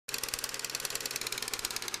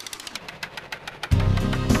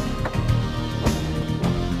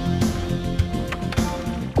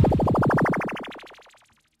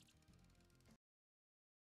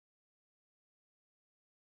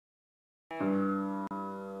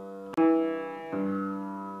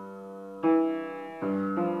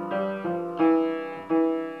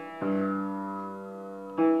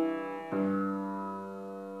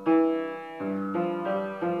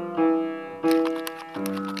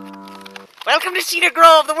Welcome to Cedar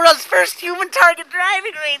Grove, the world's first human target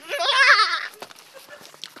driving range.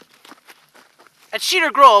 At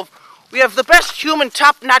Cedar Grove, we have the best human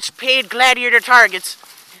top-notch paid gladiator targets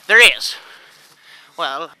there is.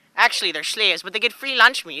 Well, actually they're slaves, but they get free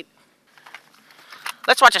lunch meat.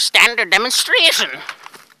 Let's watch a standard demonstration.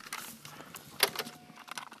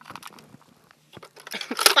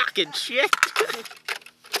 Fucking shit.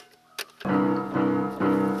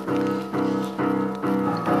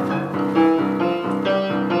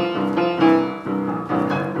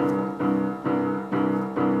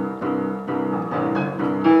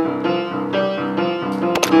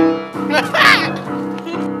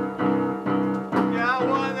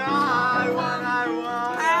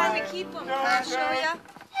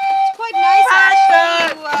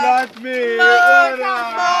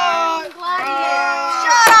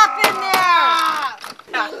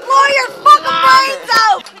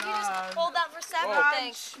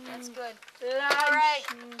 That's good. Alright.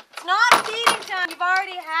 It's not feeding time. You've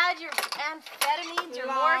already had your amphetamines, your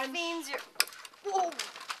morphines, your... Whoa.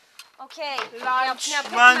 Okay. Lunch. Now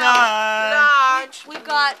pick them out. Lunch. We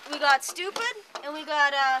got stupid and we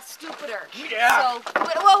got stupider. Yeah. So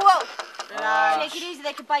whoa. Take it easy,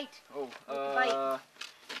 they could bite. Oh, bite.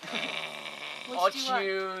 I'll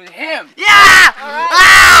choose him. Yeah!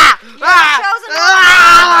 Alright. You've chosen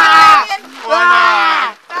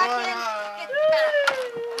one. Back in.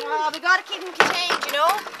 We gotta keep him contained, you know?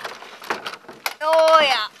 Oh,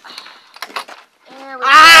 yeah. There we go.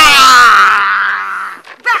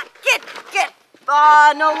 Back, get.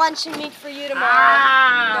 No luncheon meat for you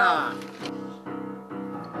tomorrow. No.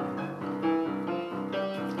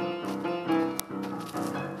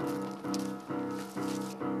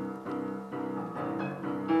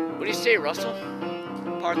 What do you say, Russell?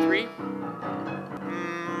 Part 3?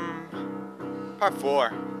 Part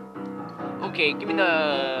 4. Okay, give me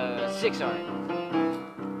the 6 iron.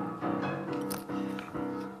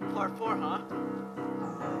 Part 4, huh?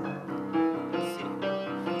 Let's see.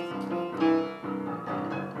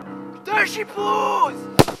 There she blows!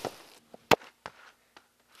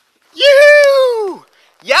 Yoo-hoo!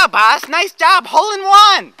 Yeah, boss, nice job, hole in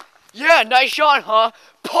one! Yeah, nice shot, huh?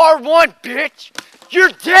 Par 1, bitch! You're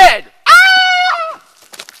dead!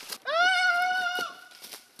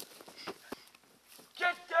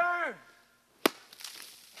 Get down!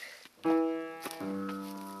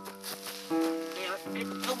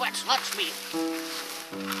 Too much lunch meat.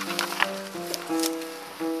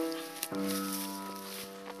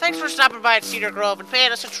 Thanks for stopping by at Cedar Grove and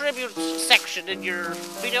paying us a tribute section in your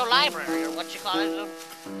video library, or what you call it.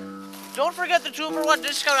 Don't forget the 2-for-1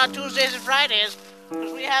 discount on Tuesdays and Fridays,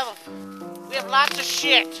 because we have lots of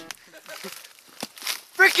shit.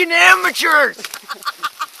 Freaking amateurs!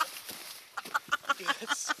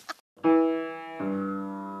 Yes.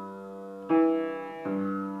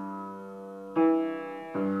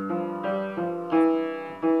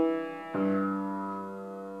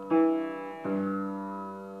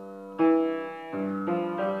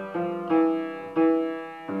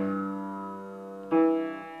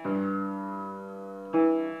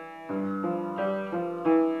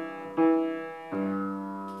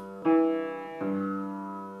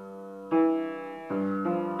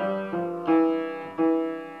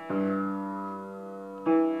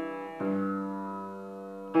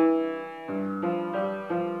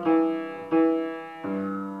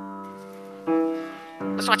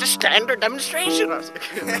 Let's watch a standard demonstration. Action.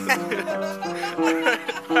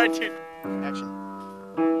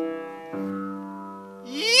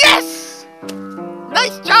 Yes!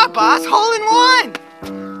 Nice job, boss. Hole in one.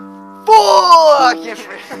 Fuck!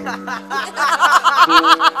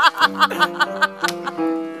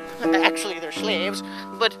 Actually, they're slaves,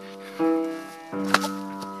 but...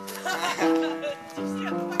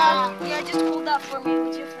 Yeah, just hold that for me,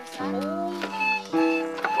 would you, for a second?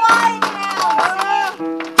 Quiet now!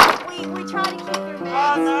 We try to keep your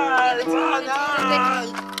meds.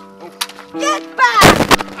 Get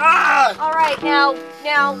back! Alright, now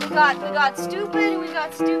we got stupid and we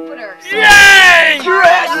got stupider. So Yay! Your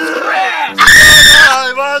ass is crazed!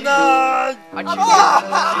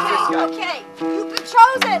 Okay, you've been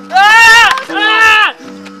chosen!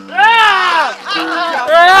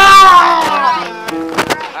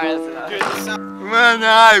 Alright, that's enough. One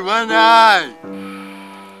eye.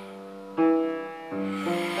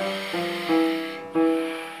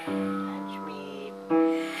 Lunch meat.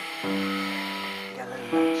 Got a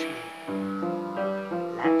little lunch meat.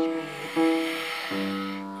 Lunch meat.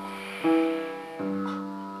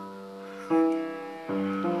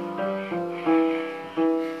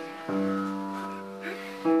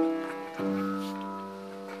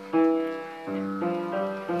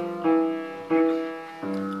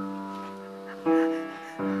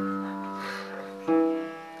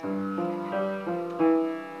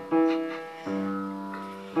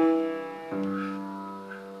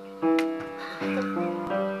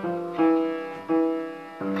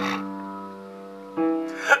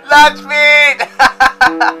 lunch meat!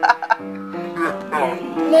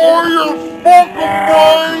 More your fucking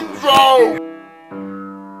brains!